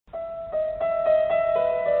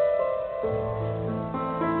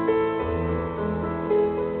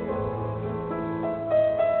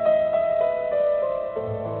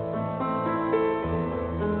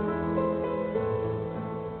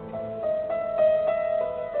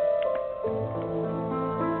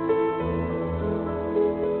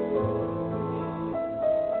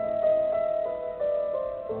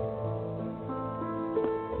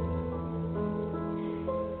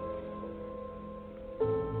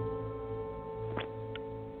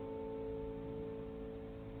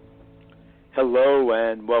Hello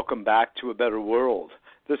and welcome back to A Better World.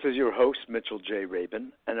 This is your host, Mitchell J.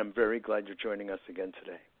 Rabin, and I'm very glad you're joining us again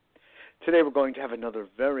today. Today we're going to have another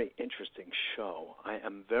very interesting show. I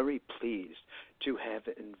am very pleased to have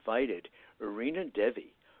invited Irina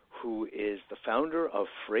Devi, who is the founder of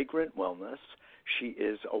Fragrant Wellness. She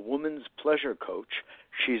is a woman's pleasure coach.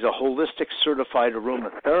 She's a holistic certified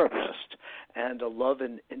aromatherapist and a love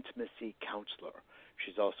and intimacy counselor.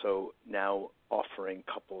 She's also now offering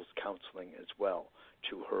couples counseling as well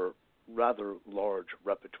to her rather large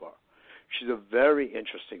repertoire. She's a very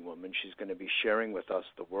interesting woman. She's going to be sharing with us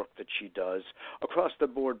the work that she does across the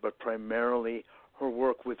board, but primarily her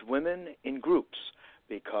work with women in groups,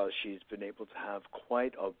 because she's been able to have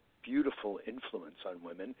quite a beautiful influence on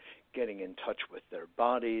women, getting in touch with their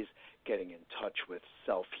bodies, getting in touch with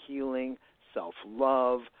self-healing,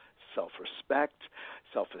 self-love, self-respect,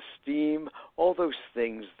 self-esteem, all those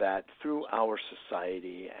things that through our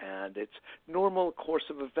society and its normal course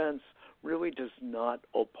of events really does not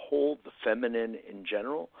uphold the feminine in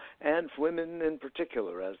general, and women in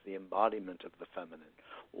particular as the embodiment of the feminine,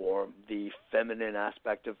 or the feminine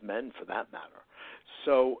aspect of men for that matter.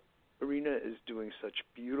 So Irina is doing such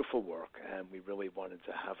beautiful work, and we really wanted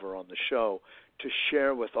to have her on the show to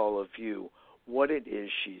share with all of you what it is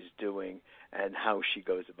she's doing and how she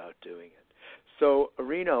goes about doing it. So,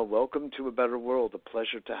 Irina, welcome to A Better World. A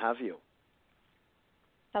pleasure to have you.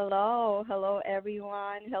 Hello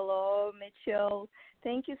everyone. Hello, Mitchell.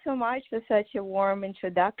 Thank you so much for such a warm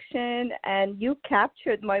introduction, and you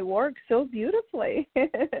captured my work so beautifully.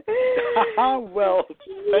 Well,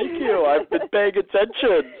 thank you. I've been paying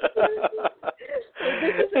attention.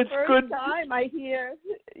 This is the first time I hear.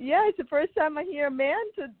 Yeah, it's the first time I hear a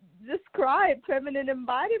man to describe feminine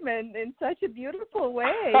embodiment in such a beautiful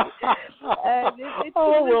way. And it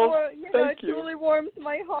truly warms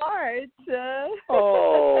my heart.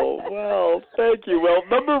 Well, thank you. Well,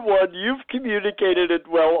 number one, you've communicated it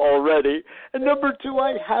well already. And number two,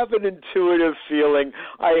 I have an intuitive feeling.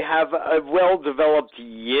 I have a well-developed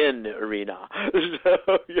yin, Irina. So,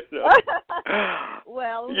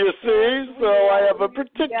 Well, you see? So I have a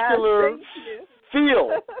particular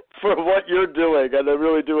feel for what you're doing, and I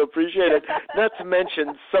really do appreciate it. Not to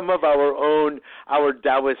mention some of our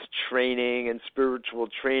Taoist training and spiritual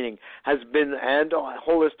training has been, and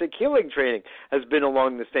holistic healing training has been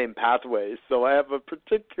along the same pathways. So I have a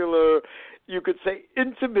particular, you could say,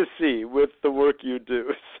 intimacy with the work you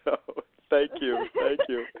do. So thank you.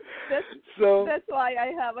 That's why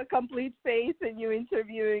I have a complete faith in you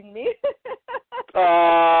interviewing me.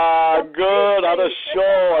 Good, on a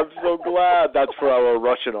show. I'm so glad. That's for our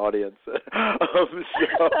Russian audience.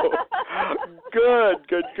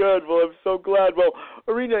 Good. Well, I'm so glad. Well,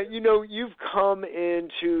 Irina, you've come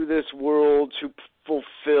into this world to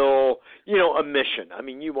fulfill, a mission. I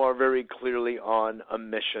mean, you are very clearly on a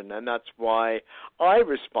mission, and that's why I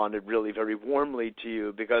responded really very warmly to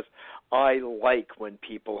you, because I like when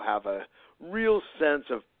people have a real sense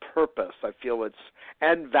of purpose. I feel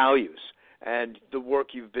and values. And the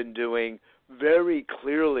work you've been doing very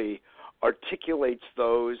clearly articulates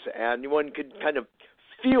those, and one could kind of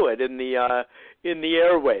feel it in the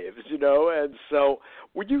airwaves, And so,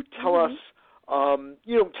 would you tell us,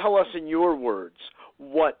 tell us in your words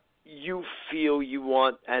what you feel you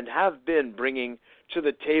want and have been bringing to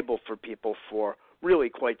the table for people for really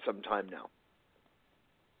quite some time now?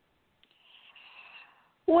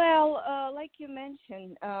 Well, like you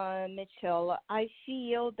mentioned, Mitchell, I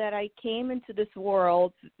feel that I came into this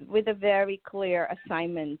world with a very clear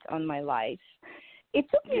assignment on my life. It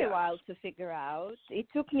took me a while to figure out. It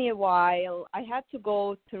took me a while. I had to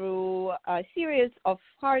go through a series of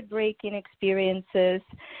heartbreaking experiences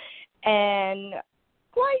and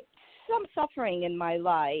quite some suffering in my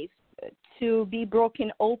life to be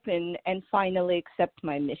broken open and finally accept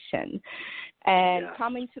my mission and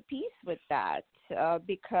come into peace with that.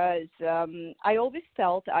 Because I always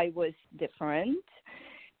felt I was different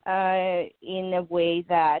in a way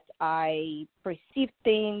that I perceived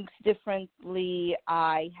things differently.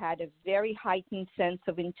 I had a very heightened sense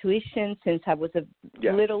of intuition since I was a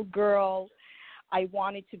little girl. I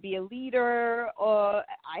wanted to be a leader.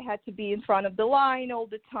 I had to be in front of the line all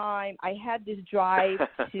the time. I had this drive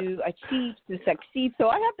to achieve, to succeed. So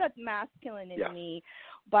I have that masculine in me.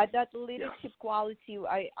 But that leadership quality,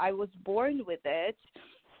 I was born with it,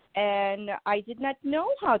 and I did not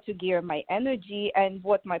know how to gear my energy and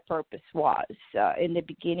what my purpose was in the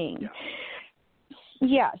beginning.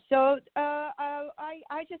 So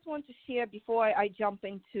I just want to share before I jump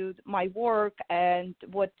into my work and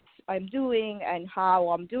what I'm doing and how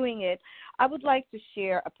I'm doing it. I would like to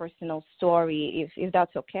share a personal story, if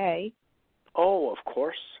that's okay. Oh, of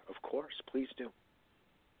course. Please do.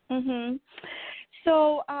 Mhm.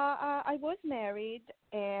 So I was married,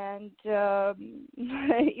 and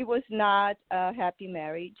it was not a happy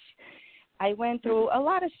marriage. I went through a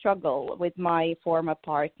lot of struggle with my former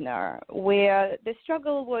partner, where the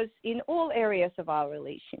struggle was in all areas of our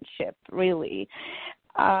relationship, really.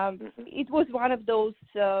 It was one of those,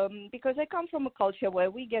 because I come from a culture where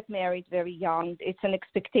we get married very young. It's an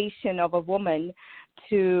expectation of a woman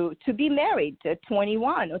to be married at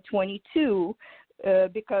 21 or 22,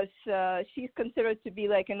 because she's considered to be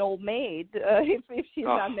like an old maid if she's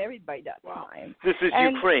not married by that time. This is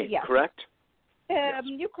Ukraine, correct? Yes.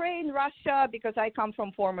 Ukraine, Russia, because I come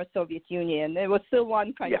from former Soviet Union. It was still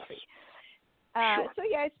one country. Yes. Sure. So,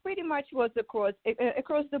 it pretty much was across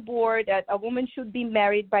the board that a woman should be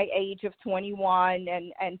married by age of 21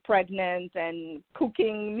 and pregnant and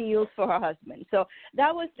cooking meals for her husband. So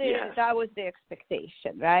that was the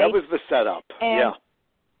expectation, right? That was the setup,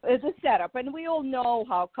 It's a setup, and we all know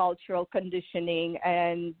how cultural conditioning,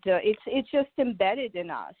 and it's just embedded in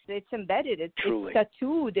us. It's embedded. It's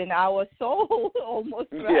tattooed in our soul,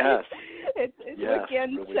 almost. Right? Yes. We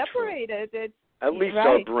can't really separate it. It's at least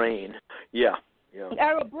our brain. Yeah.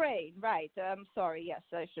 Our brain, right? I'm sorry. Yes,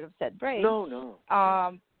 I should have said brain. No.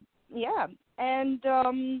 Yeah, and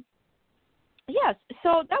yes.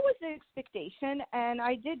 So that was the expectation, and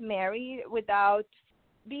I did marry without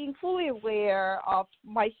being fully aware of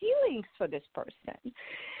my feelings for this person.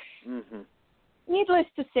 Mm-hmm. Needless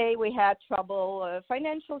to say, we had trouble,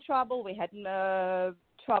 financial trouble. We had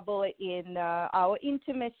trouble in our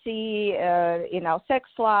intimacy, in our sex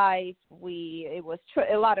life. It was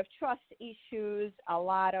a lot of trust issues, a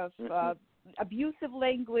lot of abusive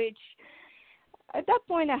language. At that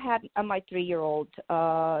point, I had my 3-year-old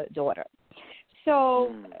daughter.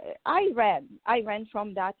 So I ran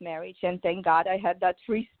from that marriage, and thank God I had that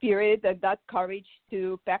free spirit and that courage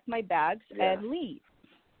to pack my bags and leave.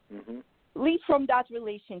 Mm-hmm. Leave from that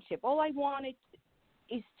relationship. All I wanted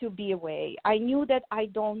is to be away. I knew that I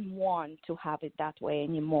don't want to have it that way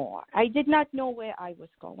anymore. I did not know where I was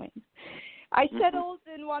going. I settled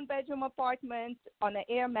in one-bedroom apartment on an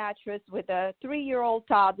air mattress with a 3-year-old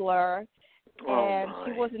toddler. And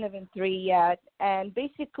she wasn't even 3 yet, and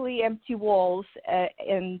basically empty walls,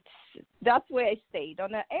 and that's where I stayed,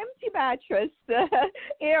 on an empty mattress,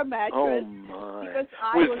 air mattress. Oh, my. Because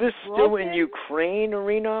was this still in Ukraine,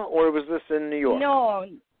 Irina, or was this in New York? No,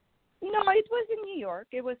 it was in New York.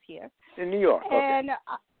 It was here. In New York, okay. And,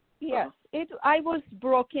 yes, I was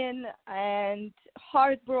broken and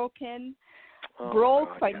heartbroken,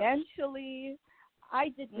 broke financially. Yes. I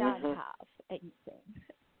did not have anything.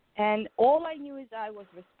 And all I knew is I was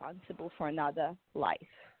responsible for another life.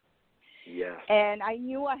 Yes. And I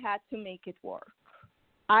knew I had to make it work.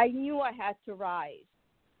 I knew I had to rise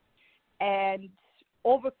and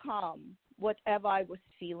overcome whatever I was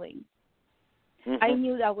feeling. I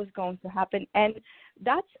knew that was going to happen. And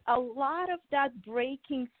that's a lot of that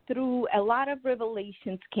breaking through, a lot of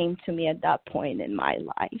revelations came to me at that point in my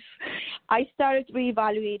life. I started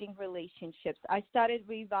reevaluating relationships. I started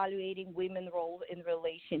reevaluating women's role in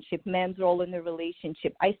relationship, men's role in the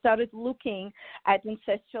relationship. I started looking at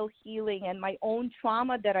ancestral healing and my own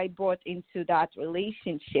trauma that I brought into that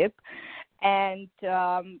relationship, and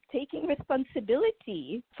taking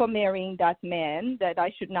responsibility for marrying that man that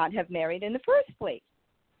I should not have married in the first place.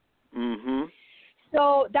 Mm-hmm.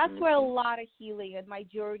 So that's where a lot of healing and my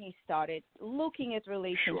journey started, looking at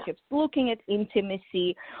relationships, looking at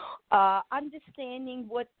intimacy, understanding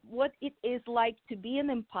what it is like to be an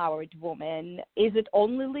empowered woman. Is it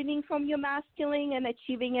only living from your masculine and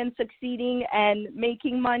achieving and succeeding and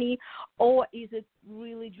making money, or is it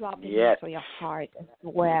really dropping into your heart as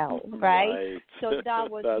well, right? So that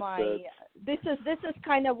was this is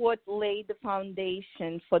kind of what laid the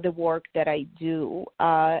foundation for the work that I do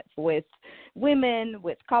with women,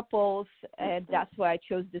 with couples, and that's why I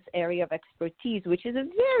chose this area of expertise, which is a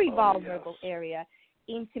very vulnerable area.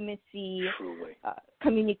 Intimacy,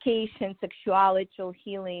 communication, sexuality,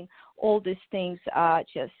 healing, all these things are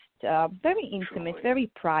just very intimate, very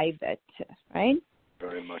private, right?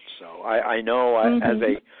 Very much so. I know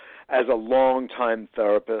as a longtime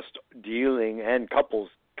therapist and couples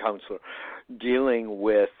counselor dealing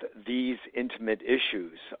with these intimate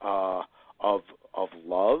issues of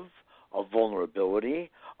love, of vulnerability,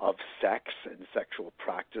 of sex and sexual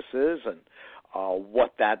practices, and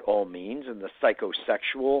what that all means, and the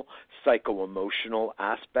psychosexual, psycho-emotional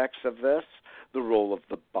aspects of this, the role of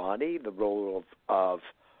the body, the role of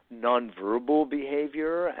nonverbal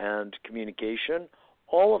behavior and communication,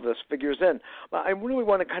 all of this figures in. But I really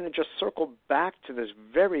want to kind of just circle back to this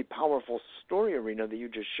very powerful story, Irina, that you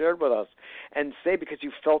just shared with us, and say, because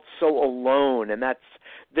you felt so alone, and that's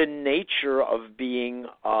the nature of being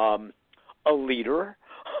a leader,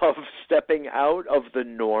 of stepping out of the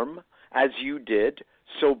norm, as you did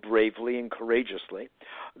so bravely and courageously.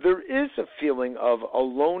 There is a feeling of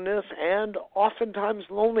aloneness and oftentimes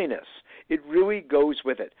loneliness. It really goes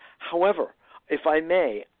with it. However, if I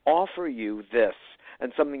may offer you this,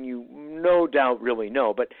 and something you no doubt really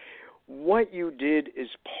know, but what you did is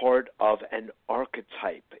part of an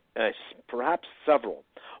archetype, perhaps several,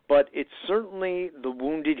 but it's certainly the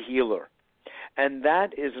wounded healer. And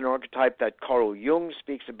that is an archetype that Carl Jung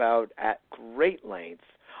speaks about at great length,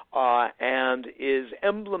 and is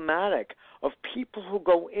emblematic of people who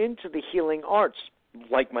go into the healing arts,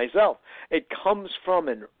 like myself. It comes from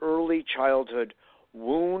an early childhood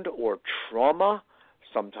wound or trauma.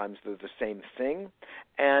 Sometimes they're the same thing.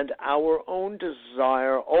 And our own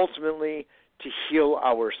desire ultimately to heal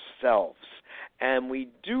ourselves. And we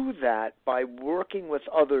do that by working with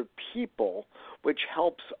other people, which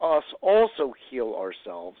helps us also heal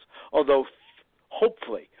ourselves, although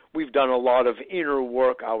hopefully we've done a lot of inner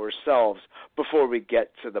work ourselves before we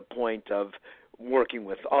get to the point of working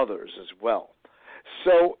with others as well.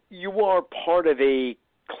 So you are part of a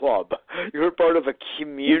club. You're part of a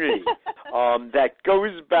community that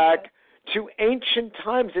goes back to ancient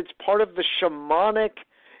times. It's part of the shamanic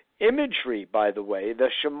imagery, by the way, the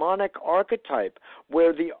shamanic archetype,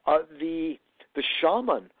 where the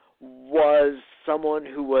shaman was someone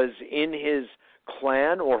who was in his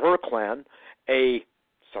clan or her clan,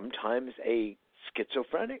 sometimes a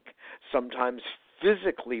schizophrenic, sometimes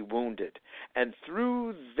physically wounded, and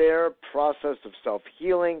through their process of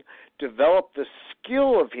self-healing, developed the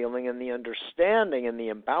skill of healing and the understanding and the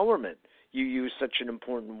empowerment. You use such an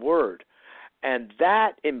important word. And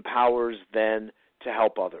that empowers then to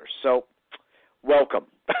help others. So, welcome.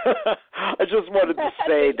 I just wanted to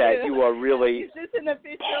say that you are really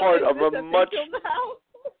part of a much...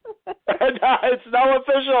 It's now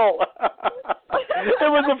official.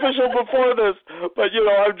 It was official before this, but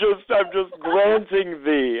I'm just granting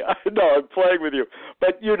thee. No, I'm playing with you.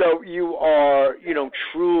 But you are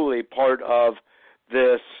truly part of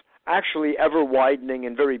this actually ever widening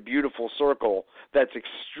and very beautiful circle that's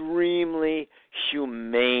extremely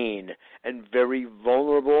humane and very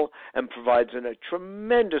vulnerable and provides a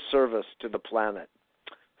tremendous service to the planet.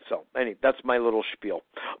 So, anyway, that's my little spiel.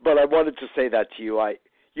 But I wanted to say that to you.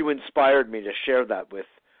 You inspired me to share that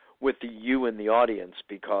with you and the audience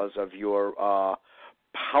because of your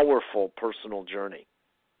powerful personal journey.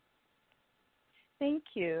 Thank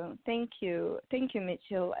you,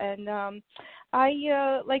 Mitchell. And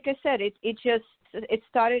I, like I said, it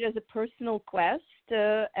started as a personal quest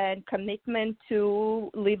and commitment to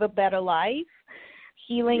live a better life,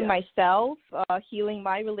 healing myself, healing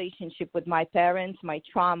my relationship with my parents, my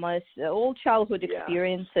traumas, all childhood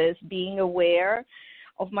experiences, being aware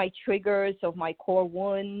of my triggers, of my core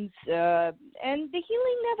wounds, and the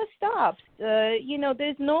healing never stops.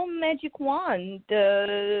 There's no magic wand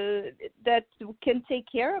that can take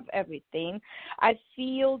care of everything. I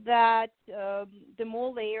feel that the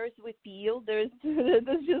more layers we peel, there's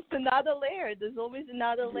just another layer. There's always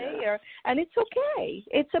another layer, and it's okay.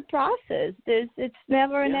 It's a process. It's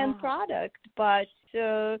never an end product, but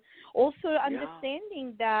also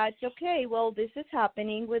understanding that, okay, well, this is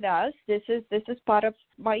happening with us. This is part of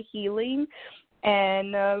my healing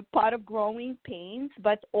and part of growing pains,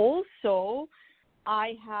 but also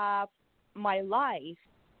I have my life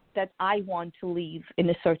that I want to live in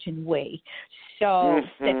a certain way. So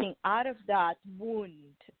stepping out of that wound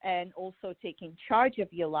and also taking charge of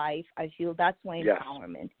your life, I feel that's what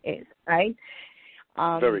empowerment is, right?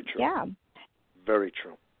 Very true. Yeah. Very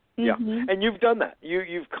true. Yeah, and you've done that.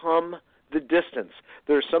 You've come the distance.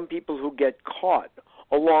 There are some people who get caught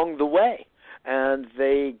along the way, and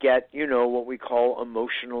they get, what we call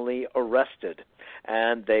emotionally arrested,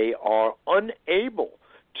 and they are unable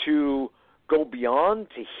to go beyond,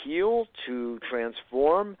 to heal, to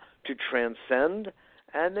transform, to transcend,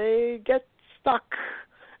 and they get stuck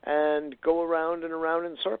and go around and around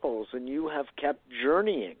in circles, and you have kept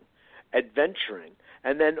journeying, adventuring,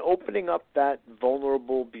 and then opening up that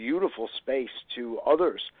vulnerable, beautiful space to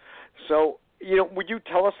others. So, would you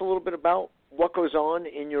tell us a little bit about what goes on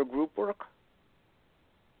in your group work?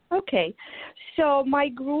 Okay. So my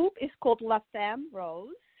group is called La Femme Rose,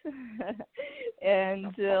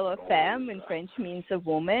 and femme in French means a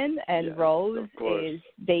woman, and rose is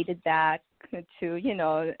dated back to,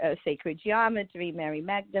 sacred geometry, Mary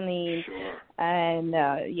Magdalene, and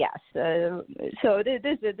so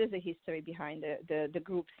there's a history behind the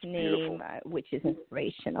group's name, which is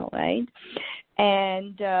inspirational, right?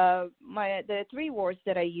 And the 3 words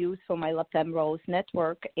that I use for my La Femme Rose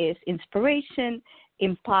network is inspiration,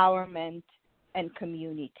 empowerment, and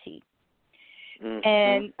community. Mm-hmm.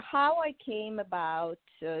 And how I came about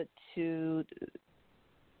to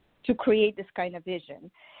create this kind of vision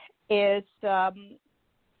is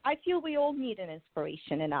I feel we all need an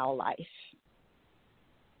inspiration in our life.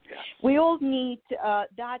 Yes. We all need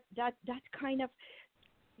that kind of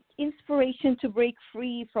inspiration to break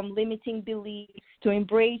free from limiting beliefs, to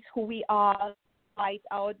embrace who we are, fight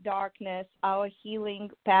our darkness, our healing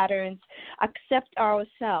patterns, accept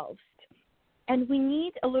ourselves. And we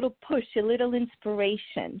need a little push, a little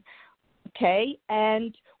inspiration, okay?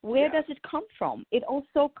 And where does it come from? It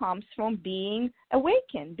also comes from being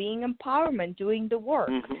awakened, being empowerment, doing the work.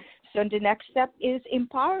 Mm-hmm. So the next step is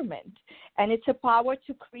empowerment. And it's a power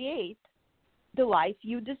to create the life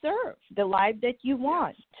you deserve, the life that you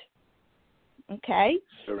want, okay?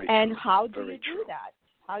 And how do you do that?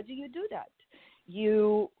 How do you do that?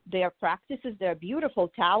 There are practices, there are beautiful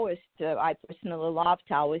Taoist, I personally love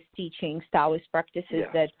Taoist teachings, Taoist practices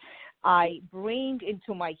that I bring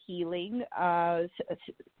into my healing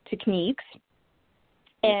techniques.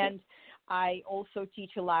 And I also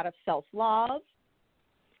teach a lot of self-love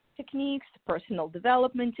techniques, personal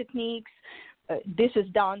development techniques. This is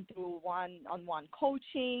done through one-on-one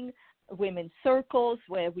coaching, women's circles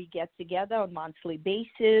where we get together on a monthly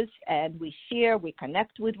basis and we share, we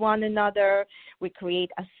connect with one another, we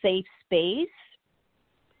create a safe space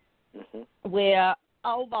where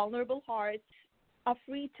our vulnerable hearts are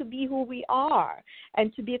free to be who we are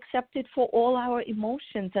and to be accepted for all our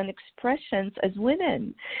emotions and expressions as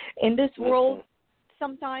women. In this world,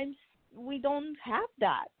 sometimes we don't have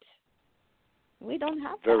that. We don't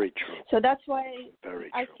have Very that. True. So that's why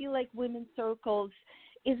I true. feel like women's circles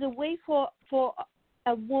is a way for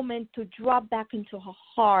a woman to drop back into her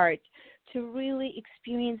heart, to really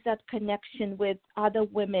experience that connection with other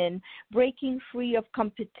women, breaking free of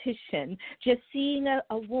competition, just seeing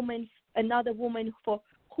another woman for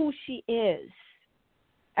who she is,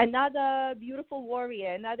 another beautiful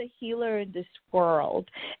warrior, another healer in this world,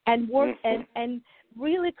 and work and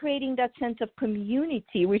really creating that sense of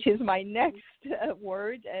community, which is my next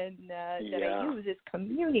word and that I use is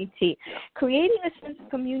community. Yeah. Creating a sense of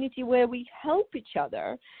community where we help each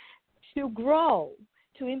other to grow,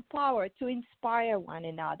 to empower, to inspire one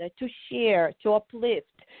another, to share, to uplift,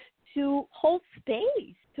 to hold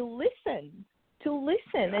space, to listen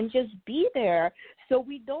and just be there so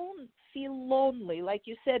we don't feel lonely. Like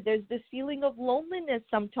you said, there's this feeling of loneliness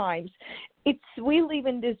sometimes. We live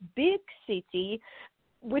in this big city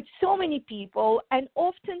with so many people, and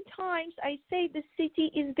oftentimes I say the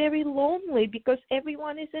city is very lonely because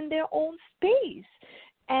everyone is in their own space.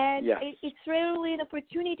 And it's rarely an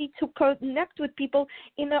opportunity to connect with people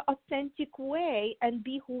in an authentic way and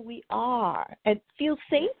be who we are and feel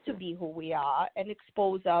safe to be who we are and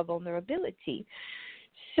expose our vulnerability.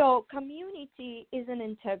 So community is an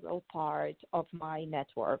integral part of my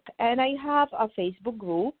network. And I have a Facebook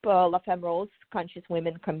group, La Femme Rose Conscious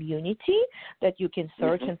Women Community, that you can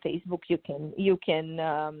search on Facebook. You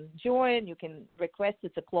can join. You can request.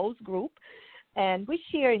 It's a closed group. And we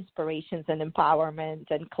share inspirations and empowerment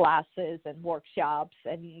and classes and workshops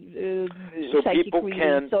and psychic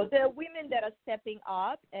readings. So there are women that are stepping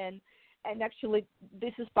up and actually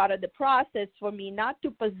this is part of the process for me not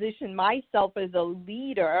to position myself as a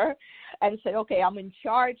leader and say, okay, I'm in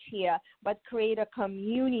charge here, but create a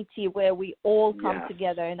community where we all come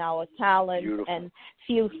together in our talent and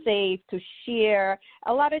feel safe to share.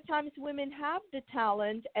 A lot of times women have the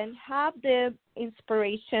talent and have the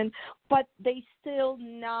inspiration, but they still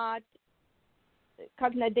not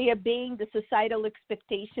they are obeying the societal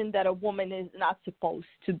expectation that a woman is not supposed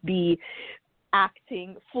to be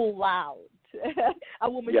acting full out. A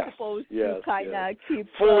woman is supposed to kind of keep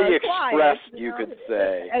fully quiet, expressed, you could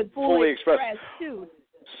say. And fully expressed too.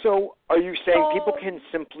 So are you saying people can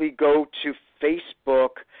simply go to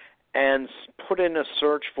Facebook and put in a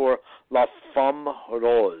search for La Femme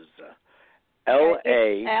Rose,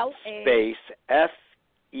 L-A space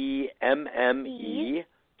F-E-M-M-E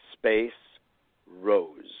space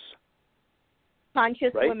Rose.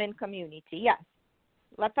 Conscious Women Community, yes.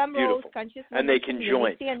 La Femme Rose, Conscious Women And they can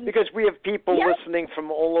join. Because we have people listening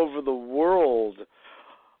from all over the world.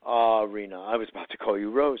 Irina, I was about to call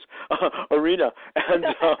you Rose. Irina. And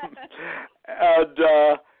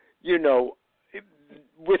you know,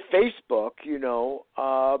 with Facebook,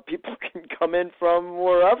 people can come in from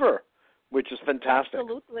wherever, which is fantastic.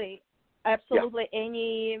 Absolutely. Yeah.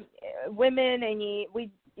 Any women, any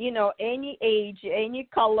age, any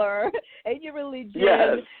color, any religion,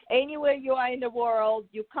 Yes. anywhere you are in the world,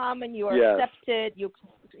 you come and you are Yes. accepted.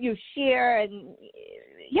 You share, and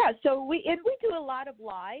so we do a lot of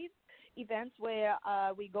live events where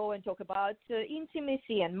we go and talk about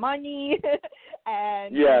intimacy and money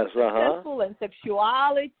and Yes. successful and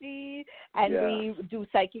sexuality, and Yeah. we do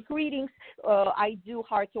psychic readings. I do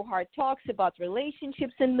heart-to-heart talks about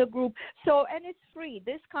relationships in the group. So, and it's free.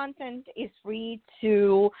 This content is free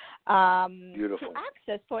to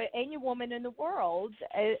access for any woman in the world.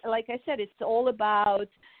 Like I said, it's all about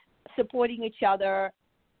supporting each other,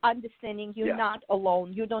 understanding you're not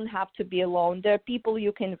alone. You don't have to be alone. There are people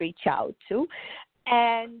you can reach out to.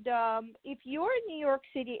 And if you're in New York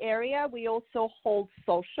City area, we also hold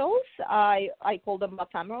socials. I call them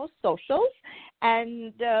ephemeral socials.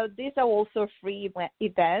 And these are also free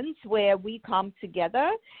events where we come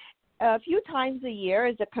together a few times a year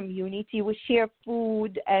as a community. We share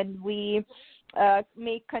food and we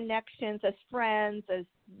make connections as friends, as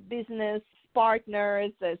business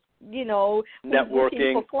partners, as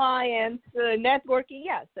networking for clients, networking.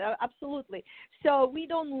 Yes, absolutely. So we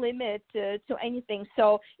don't limit to anything.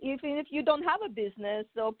 So even if you don't have a business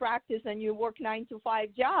or practice and you work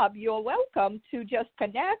 9-to-5 job, you're welcome to just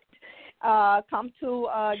connect, come to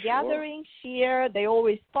gathering, share. They're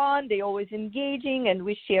always fun. They're always engaging, and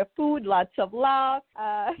we share food, lots of love.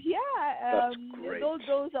 That's great.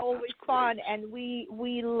 Those are always fun, and we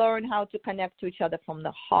learn how to connect to each other from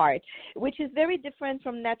the heart, which is very different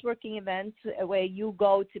from networking events where you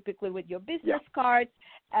go typically with your business card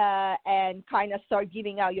and kind of start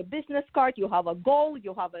giving out your business card. You have a goal,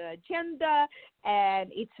 you have an agenda, and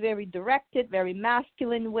it's very directed, very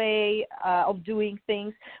masculine way of doing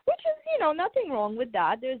things, which is, nothing wrong with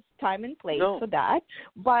that. There's time and place for that.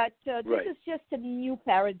 But this is just a new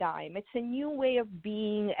paradigm. It's a new way of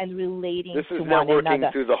being and relating to one another. This is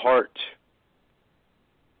networking through the heart.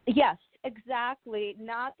 Yes, exactly.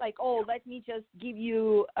 Not like, let me just give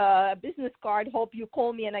you a business card, hope you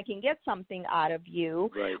call me and I can get something out of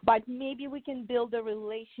you. Right. But maybe we can build a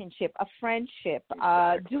relationship, a friendship,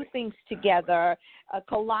 do things together,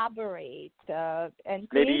 collaborate, and create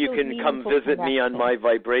maybe you can come visit me on my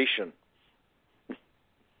vibration.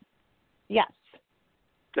 Yes.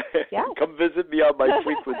 Yes. Come visit me on my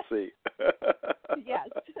frequency. Yes.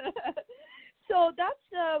 So that's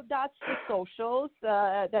the socials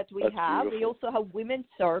that we have. Beautiful. We also have women's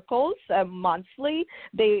circles monthly.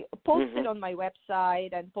 They post it on my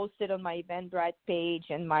website and post it on my Eventbrite page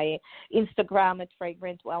and my Instagram at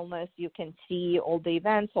Fragrant Wellness. You can see all the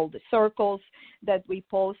events, all the circles that we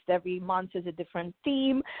post. Every month is a different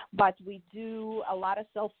theme, but we do a lot of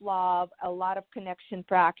self-love, a lot of connection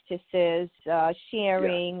practices,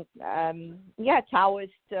 sharing,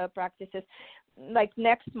 Taoist practices. Like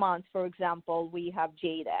next month, for example, we have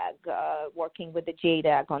Jade Egg, working with the Jade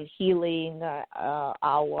Egg on healing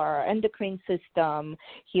our endocrine system,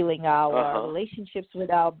 healing our relationships with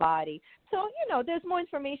our body. So, there's more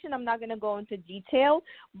information. I'm not going to go into detail,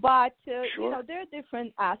 but, there are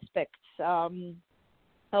different aspects of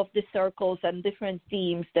the circles and different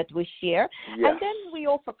themes that we share. Yes. And then we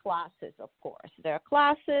offer classes, of course. There are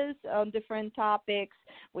classes on different topics.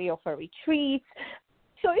 We offer retreats.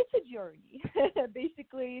 So it's a journey.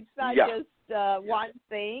 Basically, it's not just one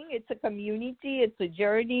thing. It's a community. It's a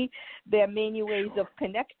journey. There are many ways of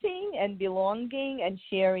connecting and belonging and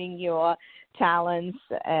sharing your talents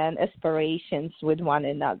and aspirations with one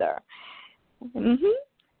another. Mm-hmm.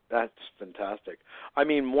 That's fantastic. I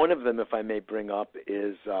mean, one of them, if I may bring up,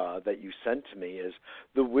 is that you sent to me is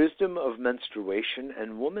the wisdom of menstruation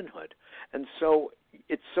and womanhood. And so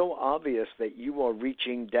it's so obvious that you are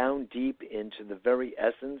reaching down deep into the very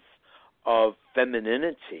essence of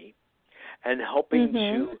femininity and helping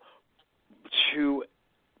to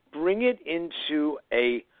bring it into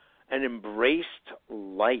an embraced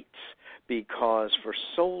light. Because for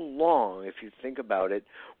so long, if you think about it,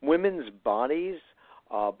 women's bodies,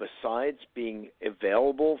 besides being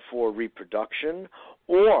available for reproduction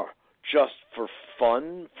or just for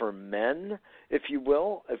fun for men, if you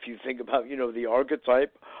will, if you think about, the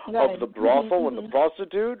archetype of the brothel and the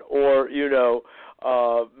prostitute, or,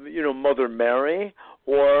 Mother Mary,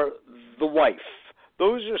 or the wife.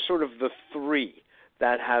 Those are sort of the three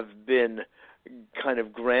that have been kind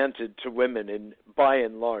of granted to women by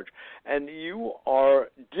and large. And you are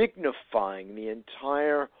dignifying the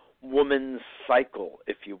entire woman's cycle,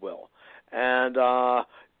 if you will, and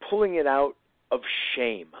pulling it out of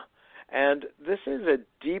shame And this is a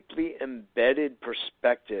deeply embedded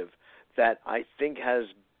perspective that I think has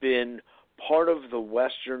been part of the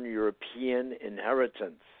Western European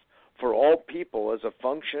inheritance for all people as a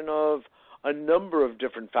function of a number of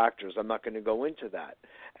different factors. I'm not going to go into that.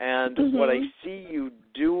 And what I see you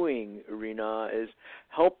doing, Irina, is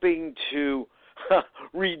helping to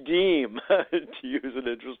redeem, to use an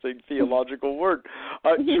interesting theological word,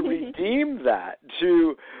 to redeem that,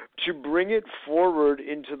 to bring it forward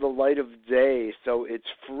into the light of day so it's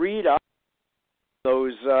freed up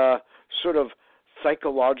those sort of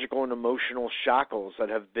psychological and emotional shackles that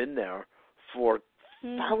have been there for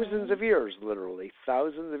thousands of years, literally,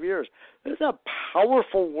 thousands of years. This is a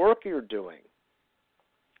powerful work you're doing.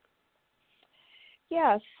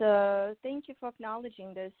 Yes, thank you for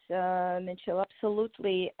acknowledging this, Mitchell.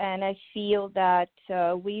 Absolutely. And I feel that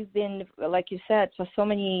we've been, like you said, for so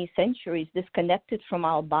many centuries disconnected from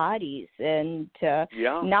our bodies and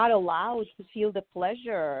not allowed to feel the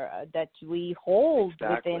pleasure that we hold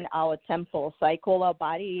within our temples. I call our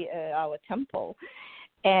body our temple.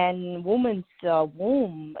 And woman's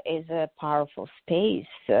womb is a powerful space.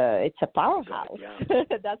 It's a powerhouse.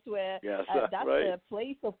 That's where that's a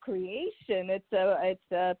place of creation. It's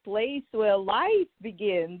a place where life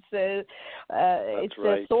begins. It's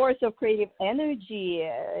a source of creative energy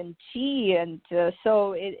and chi, and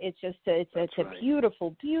so it's a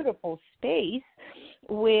beautiful, beautiful space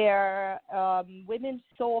where women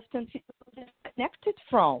so often feel disconnected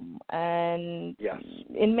from. And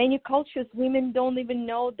in many cultures, women don't even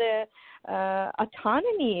know the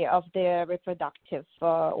autonomy of their reproductive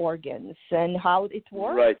organs and how it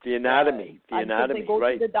works. Right, the anatomy. They go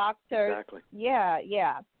to the doctor. Exactly.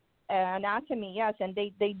 Anatomy, yes, and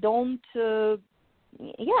they don't.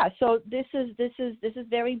 So this is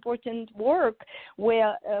very important work.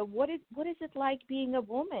 Where what is it like being a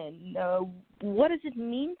woman? What does it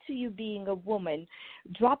mean to you being a woman?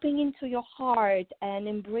 Dropping into your heart and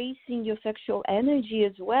embracing your sexual energy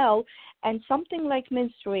as well. And something like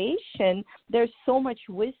menstruation, there's so much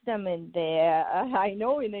wisdom in there. I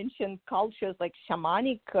know in ancient cultures like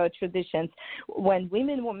shamanic traditions, when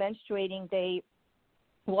women were menstruating, they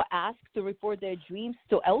were asked to report their dreams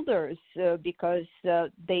to elders because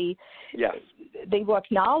they were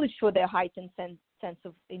acknowledged for their heightened sense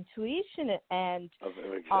of intuition and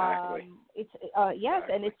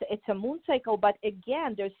it's a moon cycle. But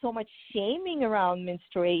again, there's so much shaming around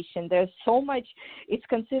menstruation. There's so much, it's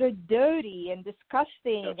considered dirty and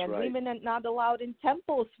disgusting, women are not allowed in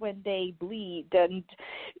temples when they bleed, and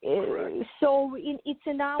so it's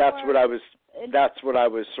in our. That's what I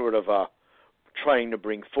was sort of trying to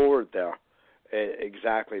bring forward there.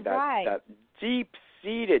 Exactly. That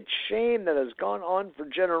deep-seated shame that has gone on for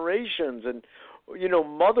generations. And,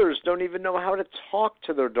 mothers don't even know how to talk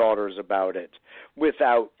to their daughters about it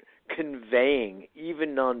without conveying,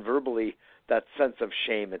 even non-verbally, that sense of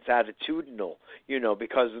shame. It's attitudinal,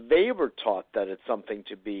 because they were taught that it's something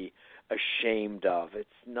to be ashamed of. It's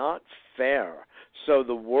not fair. So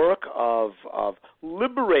the work of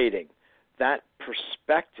liberating that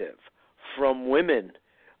perspective from women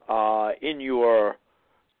in your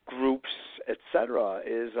groups, etc.,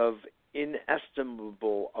 is of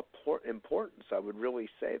inestimable importance. I would really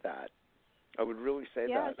say that.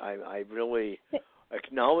 I really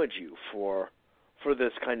acknowledge you for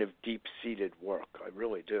this kind of deep-seated work. I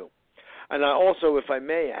really do. And I also, if I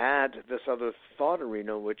may add this other thought,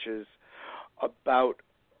 Irina, which is about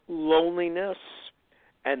loneliness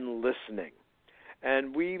and listening.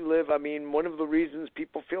 And we live, one of the reasons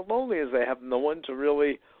people feel lonely is they have no one to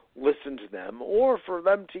really listen to them, or for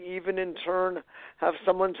them to even in turn have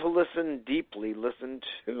someone to listen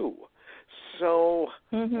to. So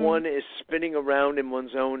one is spinning around in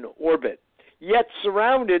one's own orbit, yet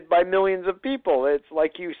surrounded by millions of people. It's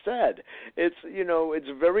like you said, it's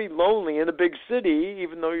very lonely in a big city,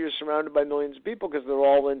 even though you're surrounded by millions of people, because they're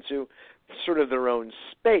all into sort of their own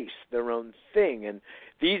space, their own thing. And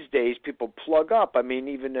these days, people plug up.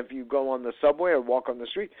 Even if you go on the subway or walk on the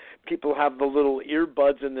street, people have the little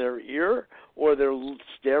earbuds in their ear, or they're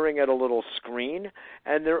staring at a little screen,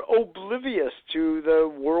 and they're oblivious to the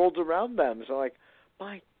world around them. So,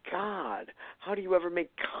 my God, how do you ever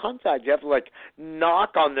make contact? You have to,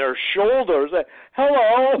 knock on their shoulders.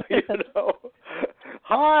 Hello,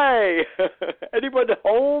 hi, anyone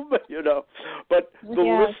home? But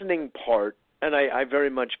the listening part, and I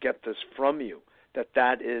very much get this from you,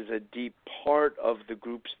 that is a deep part of the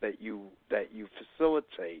groups that you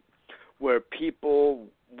facilitate, where people,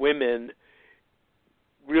 women,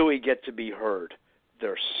 really get to be heard.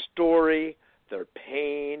 Their story, their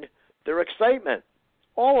pain, their excitement,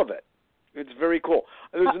 all of it. It's very cool.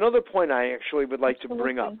 There's another point I actually would like to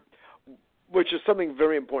bring up. which is something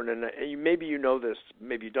very important, and maybe you know this,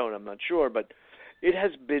 maybe you don't, I'm not sure, but it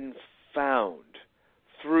has been found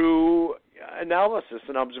through analysis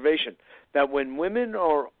and observation that when women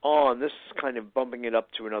are on, this is kind of bumping it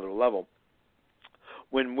up to another level,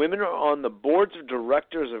 when women are on the boards of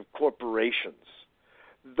directors of corporations,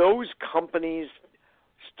 those companies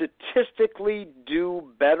statistically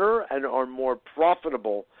do better and are more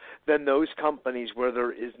profitable than those companies where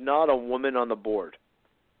there is not a woman on the board.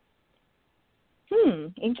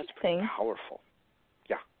 Interesting. That's pretty powerful.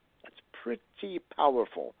 Yeah, that's pretty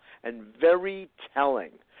powerful and very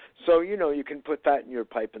telling. So, you can put that in your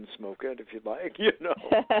pipe and smoke it if you'd like,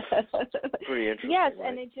 Pretty interesting. Yes, right?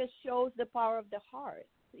 And it just shows the power of the heart,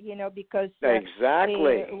 because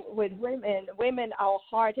exactly. With women, our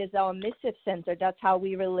heart is our emissive center. That's how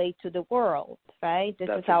we relate to the world, right? This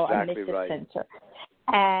is our exactly emissive right. center.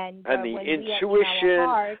 And the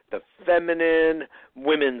intuition, the feminine,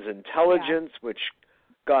 women's intelligence, which,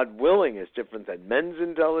 God willing, is different than men's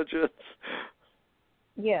intelligence.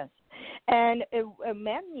 Yes. And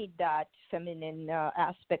men need that feminine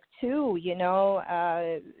aspect too,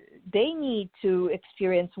 they need to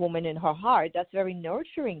experience woman in her heart. That's very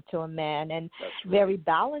nurturing to a man and very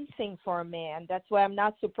balancing for a man. That's why I'm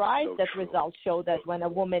not surprised that results show that when a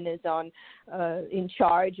woman is in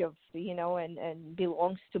charge of, and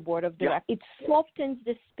belongs to board of directors, it softens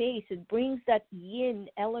the space. It brings that yin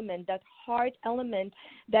element, that heart element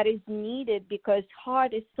that is needed, because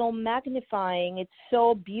heart is so magnifying. It's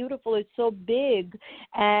so beautiful. It's so big,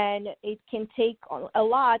 and it can take a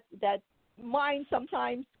lot that mind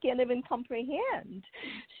sometimes can't even comprehend.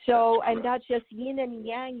 So, and that's just yin and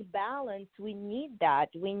yang balance. We need that.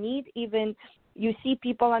 We need even, you see,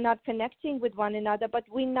 people are not connecting with one another, but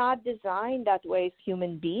we're not designed that way as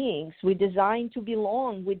human beings. We're designed to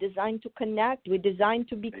belong. We're designed to connect. We're designed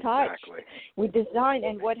to be touched. We're designed,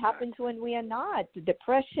 and what happens when we are not?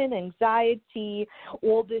 Depression, anxiety,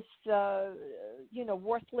 all this,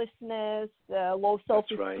 worthlessness, low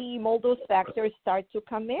self-esteem, all those factors start to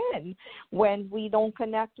come in when we don't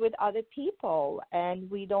connect with other people and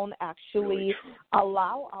we don't actually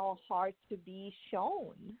allow our heart to be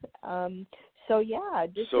shown.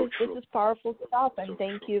 This is powerful stuff, and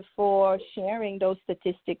thank you for sharing those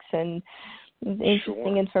statistics and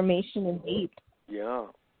interesting information indeed. Yeah,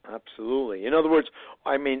 absolutely. In other words,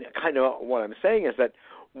 kind of what I'm saying is that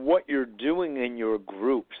what you're doing in your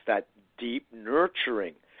groups, that deep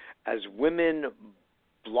nurturing, as women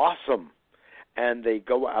blossom and they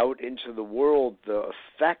go out into the world, the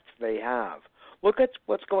effect they have. Look at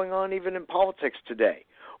what's going on even in politics today,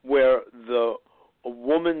 where a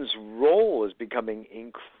woman's role is becoming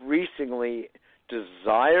increasingly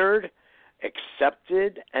desired,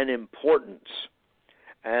 accepted, and important.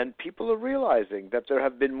 And people are realizing that there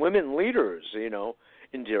have been women leaders,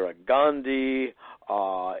 Indira Gandhi,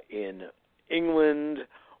 in England.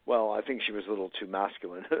 Well, I think she was a little too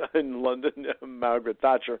masculine in London, Margaret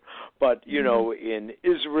Thatcher. But, in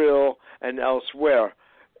Israel and elsewhere,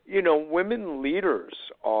 women leaders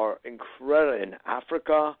are incredible. In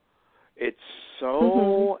Africa, it's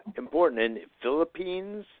so important. In the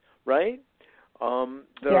Philippines, right?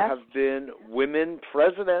 There have been women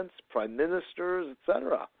presidents, prime ministers,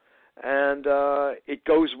 etc. And it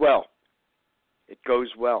goes well. It goes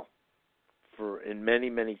well in many,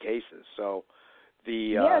 many cases. So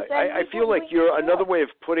I feel like another way of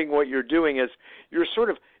putting what you're doing is you're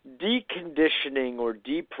sort of deconditioning or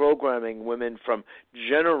deprogramming women from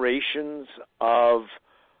generations of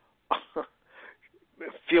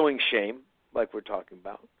feeling shame, like we're talking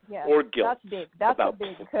about, or guilt, about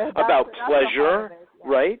pleasure,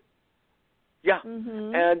 right? Yeah,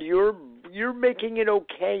 and you're making it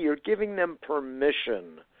okay. You're giving them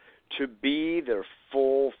permission to be their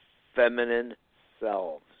full feminine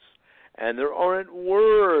selves. And there aren't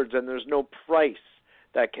words and there's no price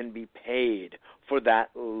that can be paid for that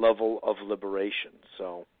level of liberation.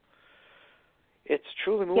 So it's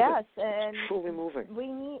truly moving. Yes, and it's truly moving.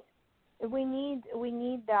 We need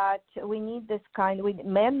that. We need this kind.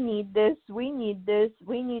 Men need this. We need this.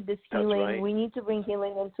 We need this healing. That's right. We need to bring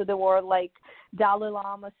healing into the world, like Dalai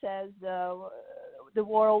Lama says. The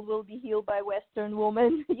world will be healed by Western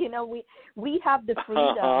women. We have the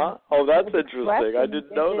freedom. Oh, that's interesting. I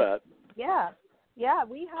didn't know that. Yeah,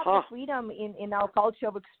 we have the freedom in our culture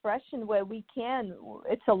of expression where we can.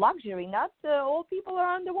 It's a luxury. Not all people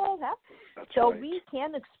around the world have. We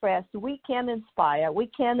can express, we can inspire, we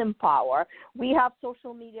can empower. We have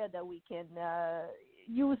social media that we can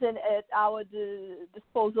use at our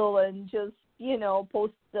disposal and just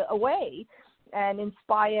post away and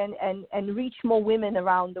inspire and reach more women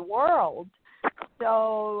around the world.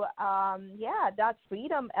 So, that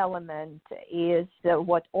freedom element is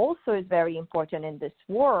what also is very important in this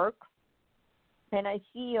work. And I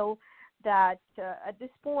feel that at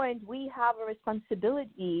this point we have a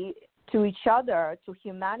responsibility to each other, to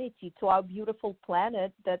humanity, to our beautiful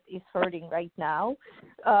planet that is hurting right now,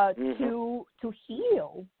 to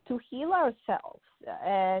heal ourselves,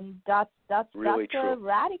 and that's really a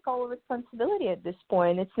radical responsibility at this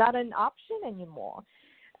point. It's not an option anymore.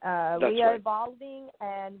 We are evolving,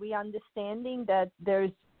 and we are understanding that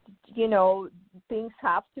there's, things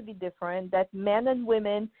have to be different. That men and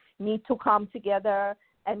women need to come together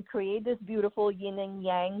and create this beautiful yin and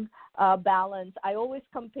yang balance. I always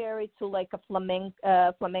compare it to like a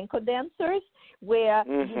flamenco dancers, where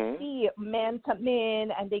you see men come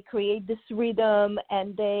in and they create this rhythm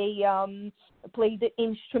and they play the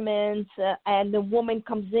instruments, and the woman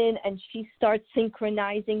comes in and she starts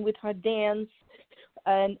synchronizing with her dance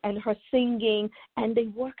and her singing, and they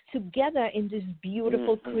work together in this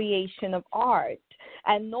beautiful creation of art.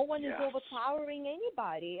 And no one is overpowering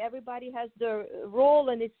anybody. Everybody has their role,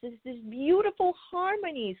 and it's this beautiful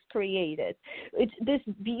harmony is created. It's this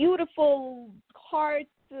beautiful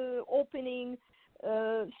heart-opening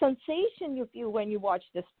sensation you feel when you watch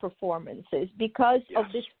these performances, because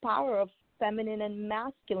of this power of feminine and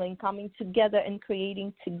masculine coming together and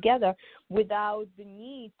creating together without the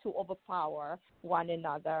need to overpower one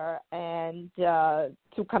another and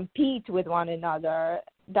to compete with one another.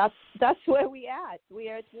 That's where we at. We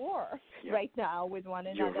are at war right now with one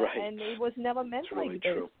another, and it was never meant it's really like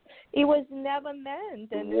this. True. It was never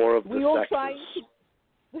meant, and war of we the all sexes. trying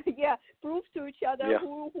to prove to each other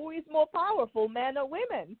who is more powerful, men or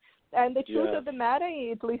women. And the truth of the matter,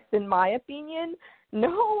 at least in my opinion,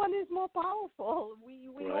 no one is more powerful. We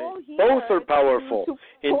all here. Both are powerful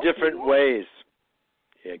in different ways.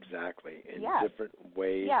 Exactly. In different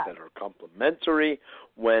ways that are complementary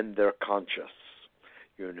when they're conscious.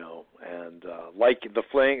 And like the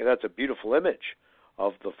flame, that's a beautiful image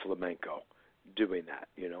of the flamenco doing that.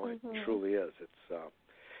 It truly is. It's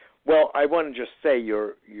well, I want to just say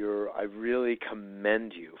I really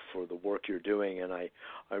commend you for the work you're doing, and I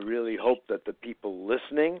really hope that the people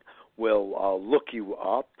listening will look you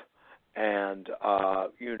up and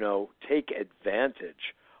take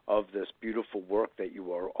advantage of this beautiful work that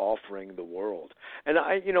you are offering the world. And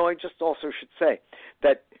I just also should say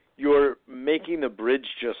that you're making the bridge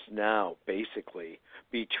just now, basically,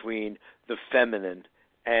 between the feminine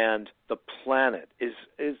and the planet is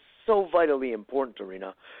so vitally important,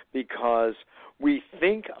 Irina, because we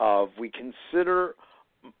consider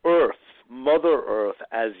Earth, Mother Earth,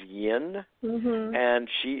 as yin, and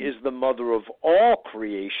she is the mother of all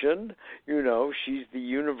creation. She's the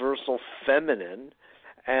universal feminine,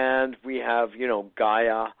 and we have,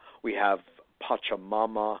 Gaia, we have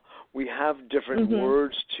Pachamama, we have different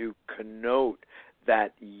words to connote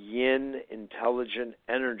that yin intelligent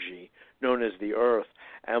energy known as the earth.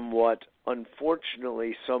 And what,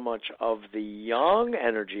 unfortunately, so much of the yang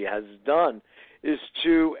energy has done is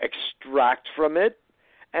to extract from it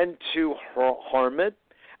and to harm it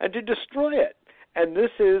and to destroy it. And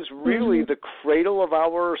this is really the cradle of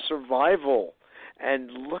our survival.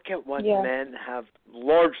 And look at what men have,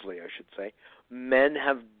 largely, I should say, men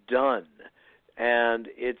have done. And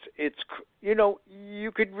it's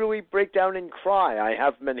you could really break down and cry. I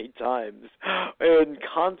have many times in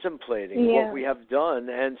contemplating what we have done.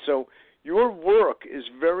 And so your work is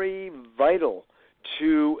very vital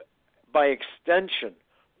to, by extension,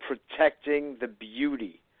 protecting the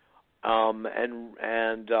beauty and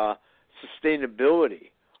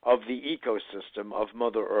sustainability of the ecosystem of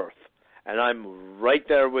Mother Earth. And I'm right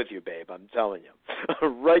there with you, babe. I'm telling you.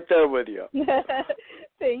 Right there with you.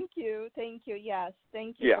 Thank you. Yes,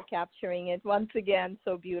 thank you for capturing it once again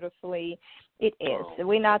so beautifully. It is.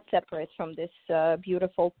 We're not separate from this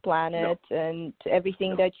beautiful planet and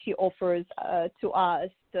everything that she offers to us,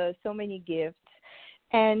 so many gifts.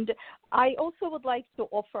 And I also would like to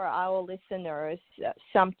offer our listeners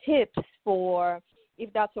some tips for,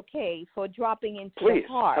 if that's okay, for dropping into the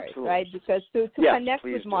heart, right? Because to connect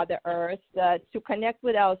with Mother Earth, to connect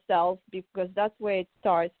with ourselves, because that's where it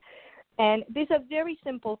starts. And these are very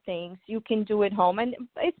simple things you can do at home. And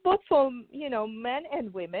it's both for, men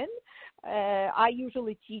and women. I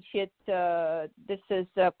usually teach it. This is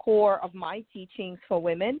the core of my teachings for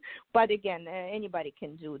women. But again, anybody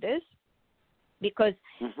can do this. Because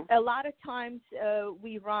a lot of times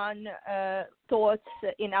we run thoughts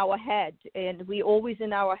in our head, and we always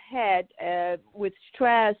in our head with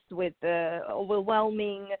stress, with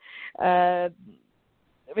overwhelming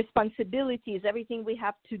responsibilities, everything we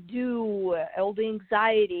have to do, all the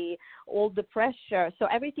anxiety, all the pressure. So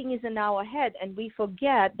everything is in our head, and we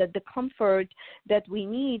forget that the comfort that we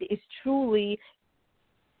need is truly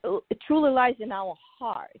lies in our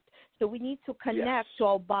heart. So we need to connect to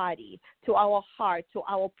our body, to our heart, to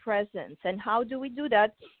our presence. And how do we do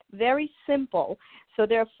that? Very simple. So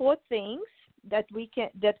there are 4 things that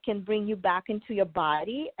can bring you back into your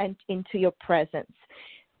body and into your presence.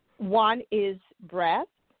 One is breath.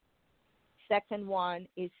 Second one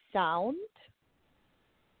is sound.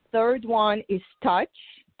 Third one is touch.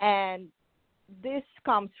 And this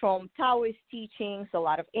comes from Taoist teachings, a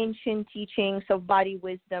lot of ancient teachings of body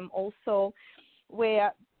wisdom also,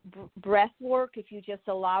 where breath work, if you just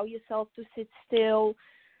allow yourself to sit still,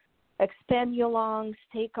 expand your lungs,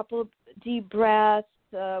 take a couple of deep breaths.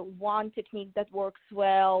 One technique that works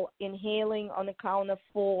well, inhaling on the count of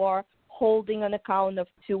 4, holding on the count of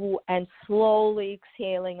 2, and slowly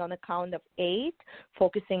exhaling on the count of 8,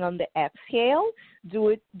 focusing on the exhale.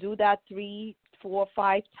 Do that 3, 4,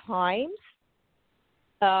 5 times,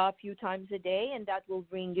 a few times a day, and that will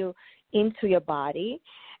bring you into your body.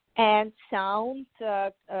 And sound,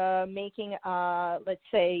 making, let's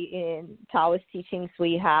say in Taoist teachings,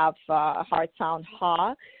 we have heart sound,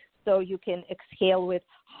 ha. So you can exhale with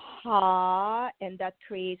ha, and that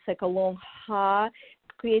creates like a long ha,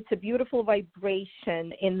 creates a beautiful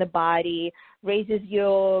vibration in the body, raises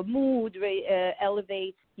your mood,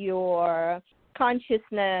 elevates your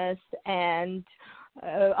consciousness, and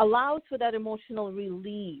allows for that emotional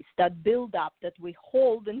release, that build-up that we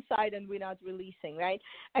hold inside and we're not releasing, right?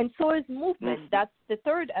 And so is movement. That's the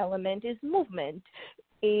third element, is movement.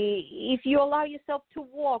 If you allow yourself to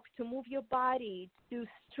walk, to move your body, to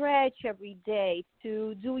stretch every day,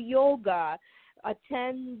 to do yoga,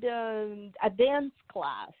 attend a dance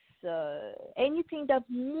class, anything that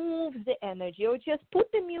moves the energy, or just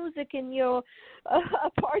put the music in your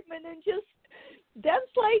apartment and just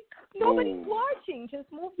dance like nobody's watching.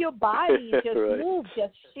 Just move your body, just move,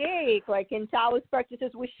 just shake. Like in Taoist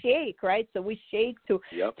practices, we shake, right? So we shake to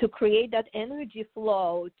create that energy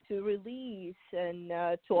flow, to release and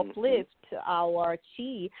to uplift our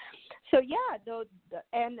chi. So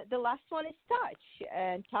and the last one is touch.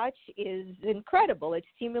 And touch is incredible. It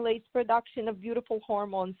stimulates production of beautiful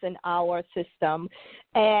hormones in our system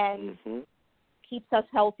and keeps us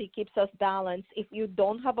healthy, keeps us balanced. If you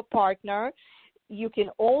don't have a partner, you can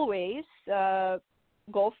always go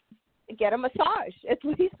get a massage at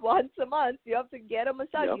least once a month. You have to get a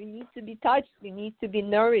massage. You need to be touched. You need to be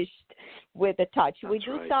nourished with a touch. We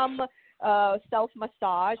do some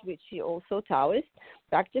self-massage, which also Taoist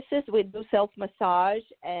practices. We do self-massage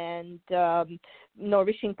and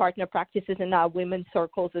nourishing partner practices in our women's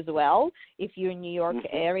circles as well. If you're in New York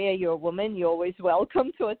area, you're a woman, you're always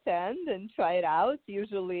welcome to attend and try it out.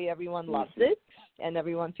 Usually everyone loves it and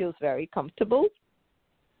everyone feels very comfortable.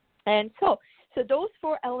 And so those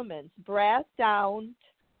 4 elements, breath, sound,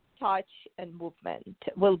 touch, and movement,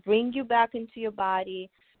 will bring you back into your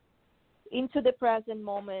body, into the present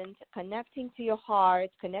moment, connecting to your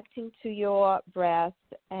heart, connecting to your breath,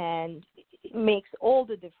 and it makes all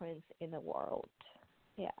the difference in the world.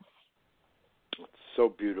 Yes. It's so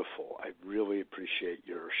beautiful. I really appreciate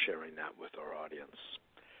your sharing that with our audience.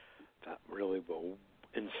 That really will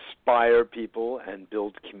inspire people and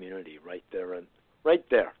build community right there.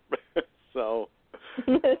 So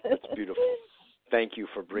it's beautiful. Thank you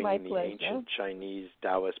for bringing the ancient Chinese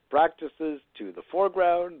Taoist practices to the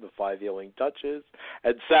foreground, the 5 healing touches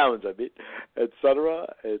and sounds,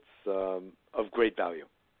 etc. It's of great value.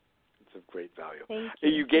 It's of great value. Thank you.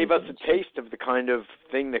 You gave us a taste of the kind of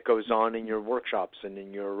thing that goes on in your workshops and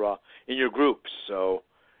in your groups. So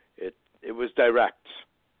it was direct.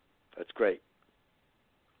 That's great.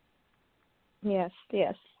 Yes.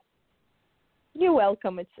 You're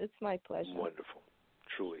welcome. It's my pleasure. Wonderful.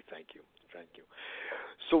 Truly, thank you.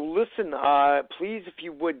 So listen, please, if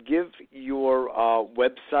you would give your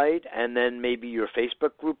website and then maybe your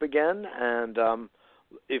Facebook group again, and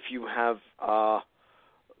if you have,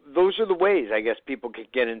 those are the ways, I guess, people could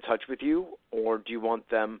get in touch with you, or do you want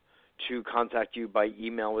them to contact you by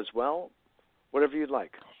email as well? Whatever you'd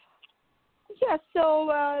like. Yeah, so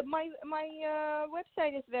my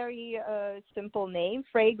website is very simple name,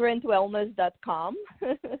 fragrantwellness.com,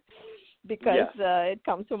 because it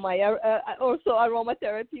comes from my also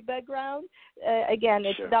aromatherapy background. Again,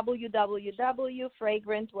 it's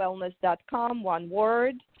www.fragrantwellness.com, one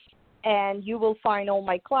word, and you will find all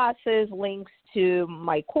my classes, links to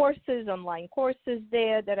my courses, online courses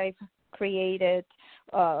there that I've created,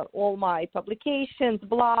 all my publications,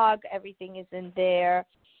 blog, everything is in there.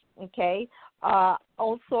 Okay.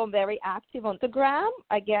 Also, I'm very active on Instagram.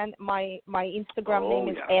 Again, my Instagram name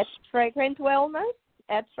is @FragrantWellness.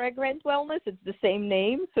 @FragrantWellness. It's the same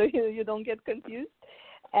name, so you don't get confused.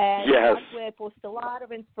 And that's where I post a lot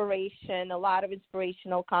of inspiration, a lot of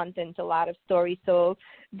inspirational content, a lot of stories. So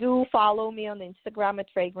do follow me on Instagram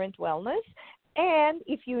 @Fragrant Wellness. And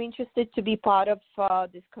if you're interested to be part of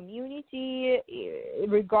this community,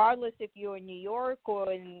 regardless if you're in New York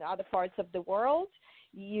or in other parts of the world,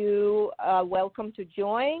 you are welcome to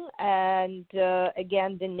join. And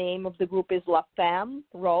again, the name of the group is La Femme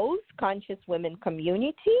Rose, Conscious Women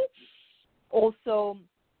Community. Also,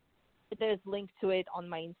 there's links to it on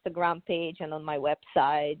my Instagram page and on my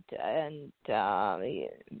website. And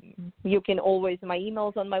you can always, my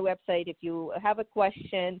email's on my website. If you have a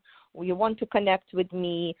question or you want to connect with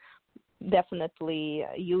me, definitely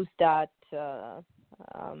use that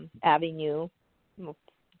avenue.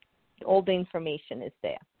 All the information is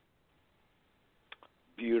there.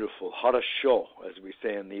 Beautiful. Harasho, as we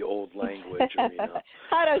say in the old language, Irina.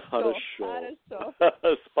 Harasho.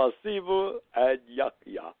 Spasibo and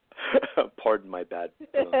Yakya. Pardon my bad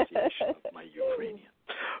pronunciation of my Ukrainian.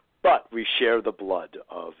 But we share the blood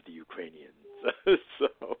of the Ukrainians.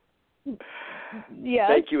 So, yes,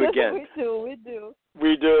 thank you again. We do.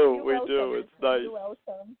 It's nice. You're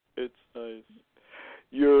welcome. It's nice.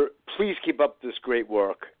 Please keep up this great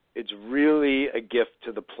work. It's really a gift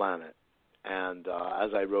to the planet. And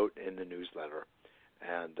as I wrote in the newsletter,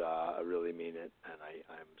 and I really mean it, and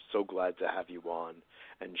I'm so glad to have you on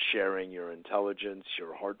and sharing your intelligence,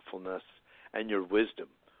 your heartfulness, and your wisdom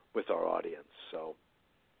with our audience. So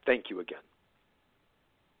thank you again.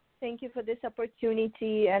 Thank you for this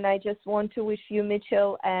opportunity, and I just want to wish you,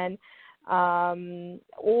 Mitchell, and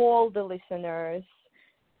all the listeners,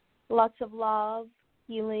 lots of love,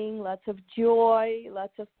 healing, lots of joy,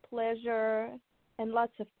 lots of pleasure, and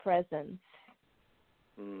lots of presence.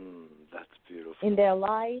 That's beautiful. In their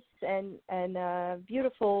lives and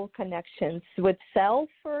beautiful connections with self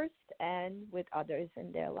first and with others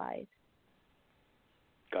in their lives.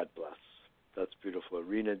 God bless. That's beautiful.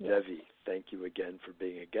 Irina Devi, thank you again for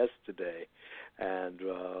being a guest today, and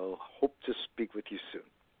hope to speak with you soon.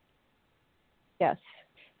 Yes.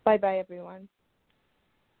 Bye-bye, everyone.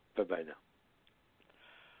 Bye-bye now.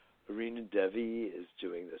 Irina Devi is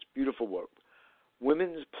doing this beautiful work.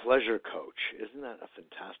 Women's pleasure coach. Isn't that a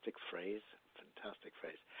fantastic phrase? Fantastic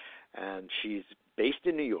phrase. And she's based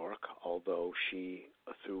in New York, although she,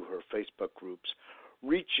 through her Facebook groups,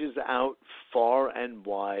 reaches out far and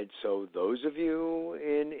wide. So those of you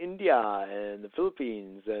in India and the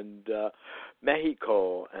Philippines and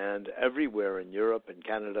Mexico and everywhere in Europe and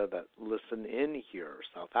Canada that listen in here,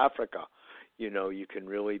 South Africa, you can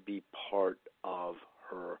really be part of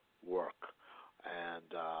her work.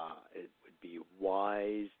 And it would be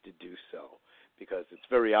wise to do so, because it's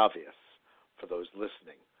very obvious for those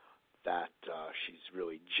listening that she's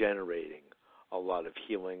really generating a lot of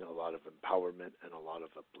healing, a lot of empowerment, and a lot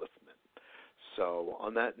of upliftment. So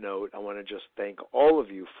on that note, I want to just thank all of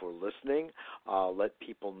you for listening. Let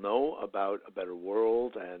people know about A Better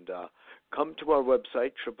World, and come to our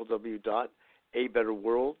website,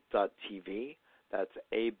 www.abetterworld.tv. That's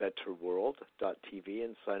abetterworld.tv,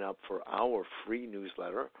 and sign up for our free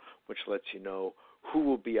newsletter, which lets you know who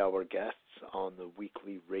will be our guests on the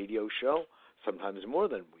weekly radio show, sometimes more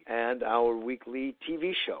than weekly, and our weekly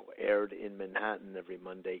TV show, aired in Manhattan every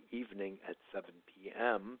Monday evening at 7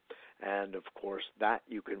 p.m. And, of course, that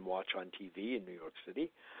you can watch on TV in New York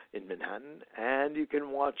City, in Manhattan, and you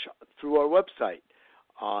can watch through our website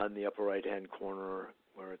on the upper right-hand corner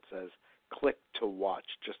where it says click to watch.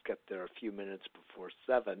 Just get there a few minutes before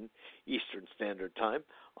 7 Eastern Standard Time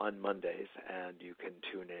on Mondays, and you can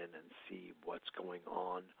tune in and see what's going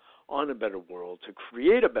on A Better World to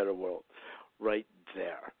create a better world right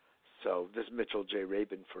there. So this is Mitchell J.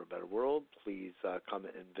 Rabin for A Better World. Please come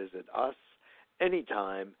and visit us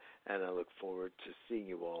anytime, and I look forward to seeing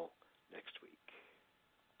you all next week.